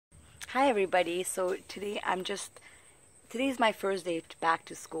Hi everybody. So today's my first day back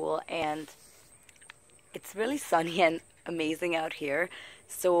to school and it's really sunny and amazing out here.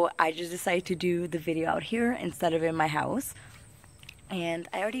 So I just decided to do the video out here instead of in my house. And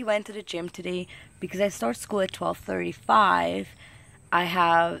I already went to the gym today because I start school at 12:35.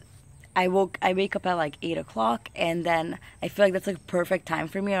 I wake up at like 8 o'clock, and then I feel like that's like perfect time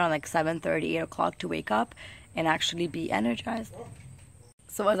for me around like 7:30, 8 o'clock to wake up and actually be energized.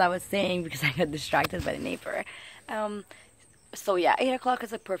 So as I was saying, because I got distracted by the neighbor, so yeah, 8 o'clock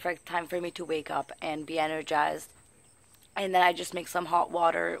is a perfect time for me to wake up and be energized. And then I just make some hot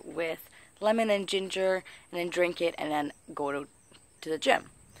water with lemon and ginger and then drink it and then go to the gym.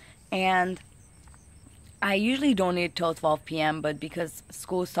 And I usually don't eat till 12 p.m. but because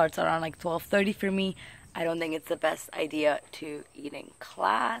school starts around like 12:30 for me, I don't think it's the best idea to eat in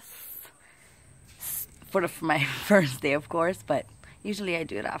class for my first day, of course, but usually I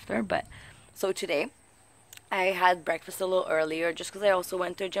do it after. But so today I had breakfast a little earlier just because I also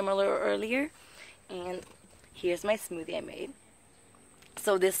went to the gym a little earlier. And here's my smoothie I made.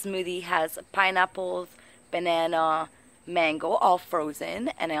 So this smoothie has pineapples, banana, mango, all frozen,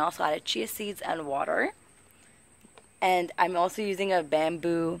 and I also added chia seeds and water. And I'm also using a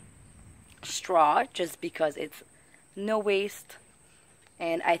bamboo straw just because it's no waste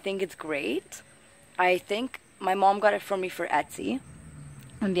and I think it's great. I think my mom got it for me for Etsy,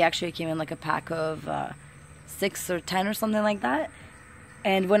 and they actually came in like a pack of 6 or 10 or something like that.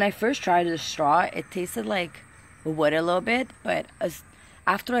 And when I first tried the straw, it tasted like wood a little bit, but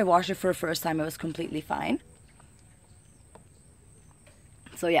after I washed it for the first time, it was completely fine.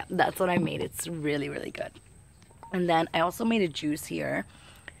 So yeah, that's what I made. It's really, really good. And then I also made a juice here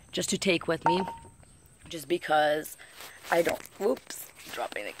just to take with me, just because I don't, whoops,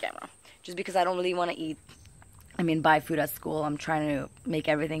 dropping the camera. Just because I don't really want to buy food at school. I'm trying to make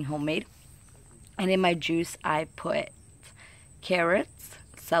everything homemade. And in my juice, I put carrots,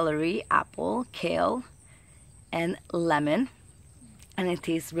 celery, apple, kale, and lemon. And it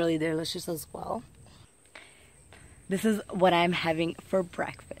tastes really delicious as well. This is what I'm having for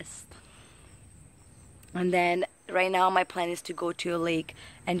breakfast. And then right now my plan is to go to a lake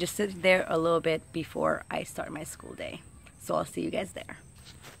and just sit there a little bit before I start my school day. So I'll see you guys there.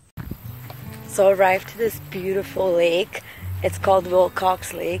 So I arrived to this beautiful lake. It's called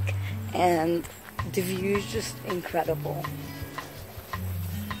Wilcox Lake and the view is just incredible.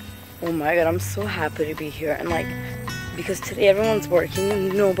 Oh my god, I'm so happy to be here. And like, because today everyone's working,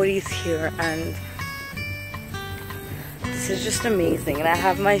 nobody's here, and this is just amazing. And I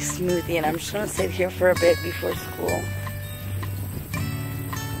have my smoothie and I'm just gonna sit here for a bit before school.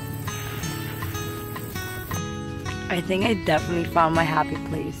 I think I definitely found my happy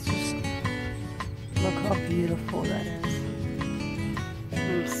place. Just look how beautiful that is.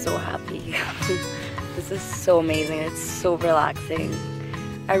 I'm so happy. This is so amazing. It's so relaxing.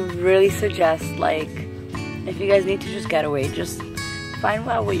 I really suggest, like, if you guys need to just get away, just find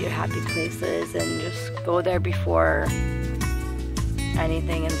out what your happy place is and just go there before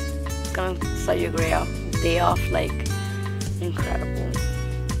anything, and it's gonna start your day off like incredible.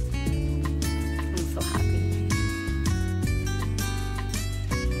 I'm so happy.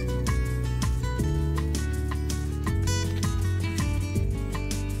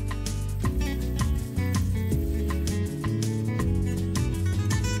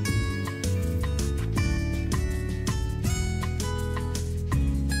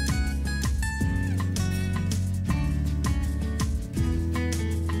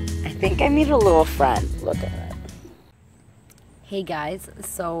 I think I made a little friend. Look at it. Hey guys,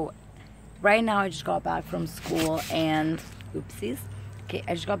 so right now I just got back from school and oopsies. Okay,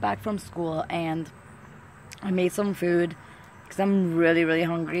 I just got back from school and I made some food because I'm really, really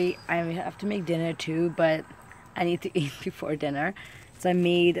hungry. I have to make dinner too, but I need to eat before dinner. So I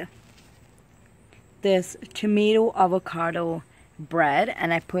made this tomato avocado bread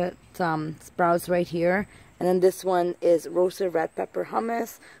and I put some sprouts right here. And then this one is roasted red pepper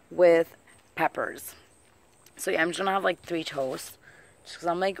hummus with peppers. So yeah, I'm just gonna have like 3 toasts just because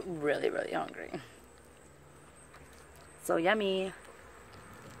I'm like really, really hungry. So yummy.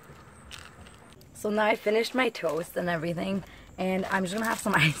 So now I finished my toast and everything, and I'm just gonna have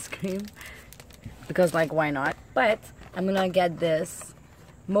some ice cream because like why not? But I'm gonna get this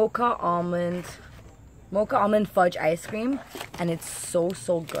mocha almond fudge ice cream, and it's so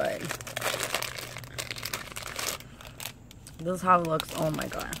good. This is how it looks. Oh my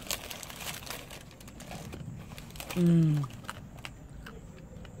god.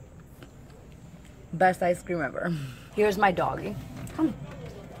 Best ice cream ever. Here's my doggy. Come.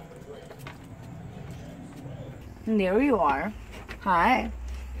 And there you are. Hi.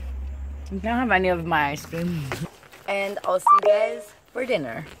 You can't have any of my ice cream. And I'll see you guys for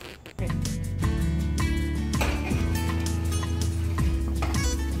dinner.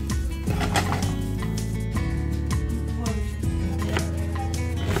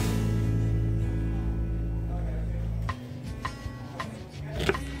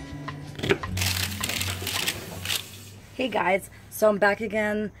 Hey guys, so I'm back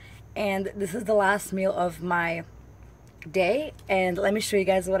again, and this is the last meal of my day, and let me show you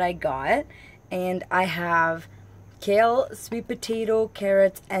guys what I got. And I have kale, sweet potato,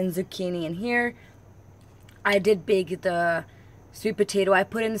 carrots, and zucchini in here. I did bake the sweet potato. I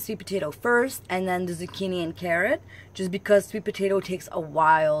put in the sweet potato first, and then the zucchini and carrot, just because sweet potato takes a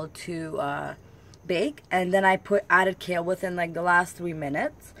while to bake. And then I added kale within like the last 3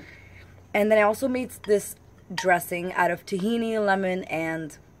 minutes. And then I also made this dressing out of tahini, lemon,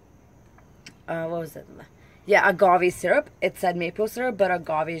 and what was it? Yeah, agave syrup. It said maple syrup, but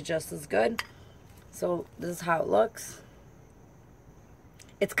agave is just as good. So this is how it looks.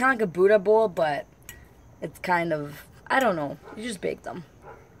 It's kind of like a Buddha bowl, but it's kind of, I don't know. You just bake them.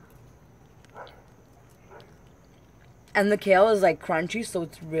 And the kale is like crunchy, so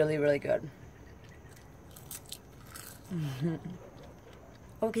it's really, really good.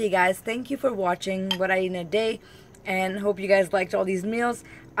 Okay guys, thank you for watching what I eat in a day, and hope you guys liked all these meals.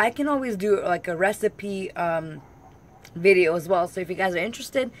 I can always do like a recipe video as well, so if you guys are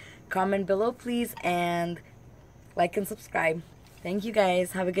interested, comment below please, and like and subscribe. Thank you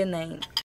guys, have a good night.